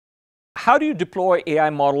how do you deploy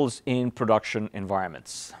AI models in production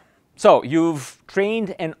environments? So you've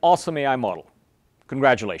trained an awesome AI model.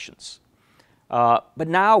 Congratulations. But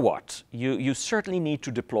now what? You certainly need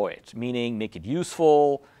to deploy it, meaning make it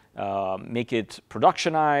useful, make it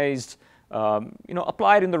productionized,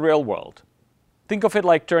 apply it in the real world. Think of it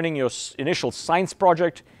like turning your initial science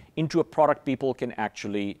project into a product people can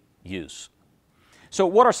actually use. So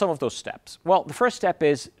what are some of those steps? Well, the first step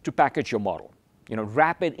is to package your model.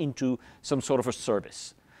 Wrap it into some sort of a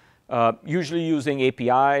service, usually using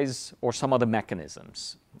APIs or some other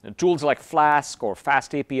mechanisms. Tools like Flask or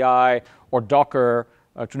Fast API or Docker,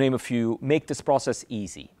 to name a few, make this process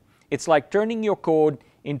easy. It's like turning your code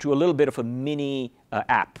into a little bit of a mini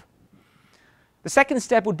app. The second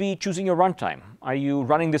step would be choosing your runtime. Are you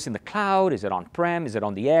running this in the cloud? Is it on-prem? Is it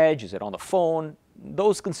on the edge? Is it on the phone?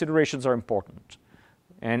 Those considerations are important.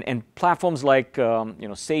 And platforms like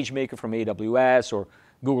SageMaker from AWS or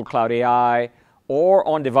Google Cloud AI, or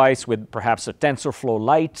on device with perhaps a TensorFlow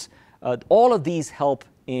Lite, all of these help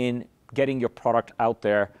in getting your product out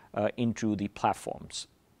there into the platforms.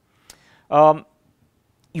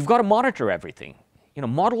 You've got to monitor everything.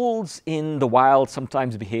 Models in the wild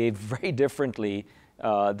sometimes behave very differently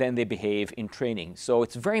than they behave in training. So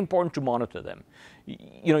it's very important to monitor them.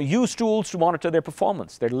 Use tools to monitor their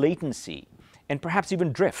performance, their latency, and perhaps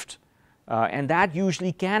even drift. And that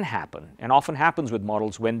usually can happen, and often happens with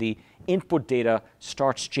models when the input data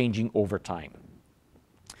starts changing over time.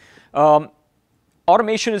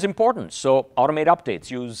 Automation is important, so automate updates.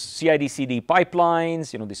 Use CI/CD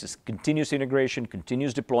pipelines. This is continuous integration,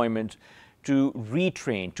 continuous deployment to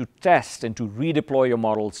retrain, to test, and to redeploy your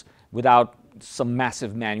models without some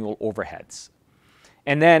massive manual overheads.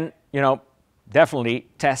 And then, definitely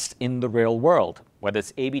test in the real world, whether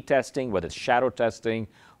it's A/B testing, whether it's shadow testing,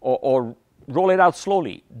 or roll it out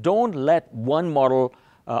slowly. Don't let one model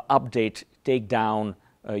update take down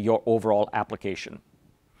your overall application.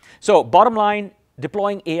 So bottom line,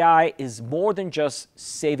 deploying AI is more than just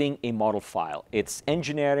saving a model file. It's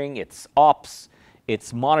engineering, it's ops,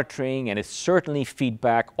 it's monitoring, and it's certainly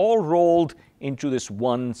feedback, all rolled into this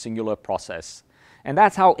one singular process. And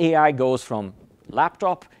that's how AI goes from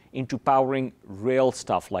laptop into powering real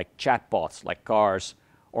stuff like chatbots, like cars,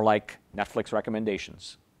 or like Netflix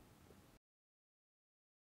recommendations.